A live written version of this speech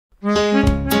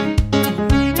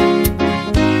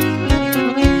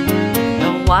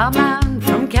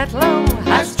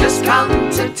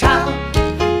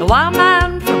wild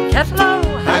man from Kettle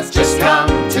has just come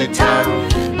to town.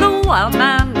 The wild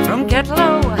man from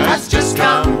Kettle Has just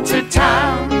come to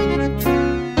town.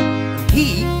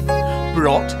 He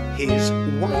brought his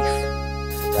wife.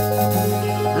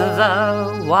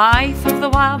 The wife of the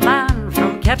wild man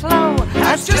from Kettle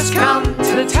Has just come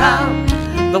to town.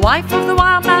 The wife of the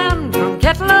wild man from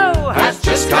Kettle Has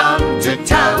just come to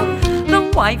town.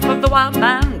 The wife of the wild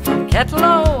man from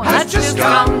Kettle Has just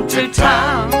come to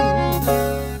town.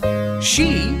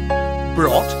 She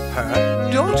brought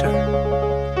her daughter.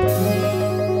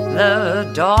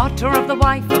 The daughter of the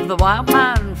wife of the wild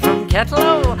man from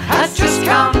Kettle Has just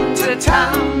come to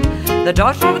town. The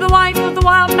daughter of the wife of the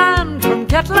wild man from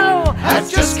Kettle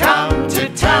Has just come to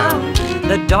town.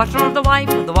 The daughter of the wife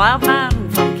of the wild man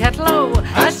from Kettle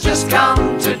Has just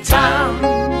come to town.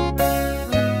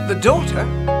 The daughter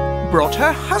brought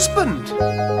her husband.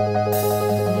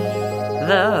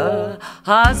 The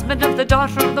husband of the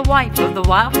daughter of the wife of the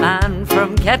wild man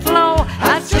from Kettle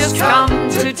has just come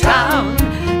to town.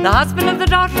 The husband of the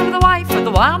daughter of the wife of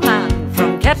the wild man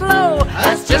from Kettle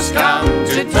Has just come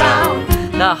to town.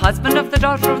 The husband of the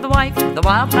daughter of the wife of the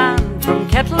wild man from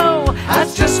Kettle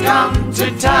Has just come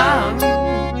to town.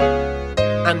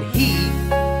 And he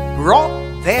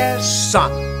brought their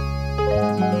son.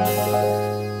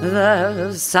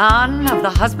 The son of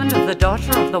the husband of the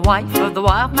daughter of the wife of the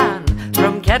wild man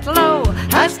from Kettle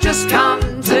Has just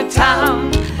come to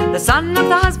town. The son of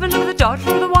the husband of the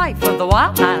daughter of the wife of the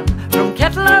wild man from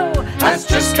Kettle Has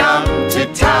just come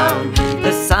to town.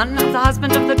 The son of the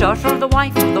husband of the daughter of the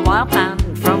wife of the wild man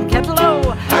from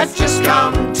Kettle Has just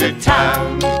come to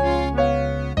town.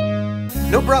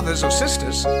 No brothers or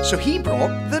sisters, so he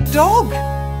brought the dog.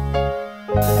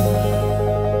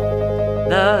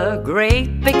 The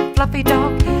great big fluffy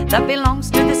dog that belongs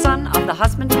to the son of the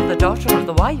husband of the daughter of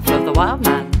the wife of the wild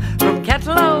man from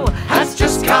Kettle Has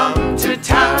just come to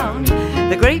town.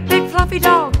 The great big fluffy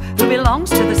dog who belongs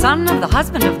to the son of the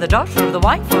husband of the daughter of the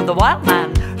wife of the wild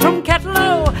man from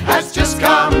Kettle Has just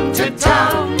come to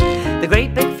town. The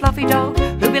great big fluffy dog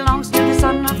who belongs to the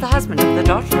son of the husband of the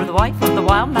daughter of the wife of the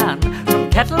wild man from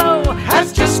Kettle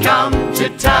Has just come to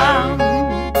town.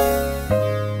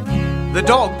 The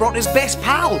dog brought his best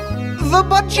pal, the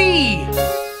budgie.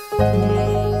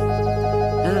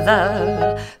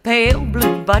 The pale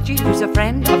blue budgie who's a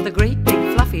friend of the great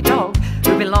big fluffy dog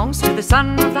who belongs to the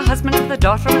son of the husband of the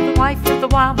daughter of the wife of the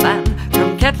wild man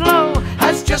from Kettle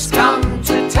Has just come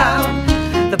to town.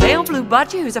 The pale blue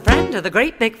budgie who's a friend of the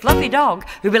great big fluffy dog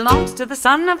who belongs to the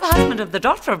son of the husband of the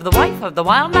daughter of the wife of the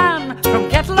wild man from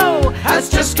Kettle Has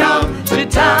just come to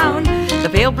town. The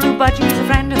pale blue budgie who's a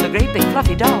friend of the great big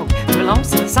fluffy dog who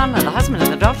belongs to the son of the husband of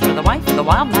the daughter of the wife of the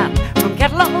wild man from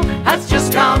Kettle Has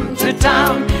just come to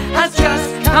town.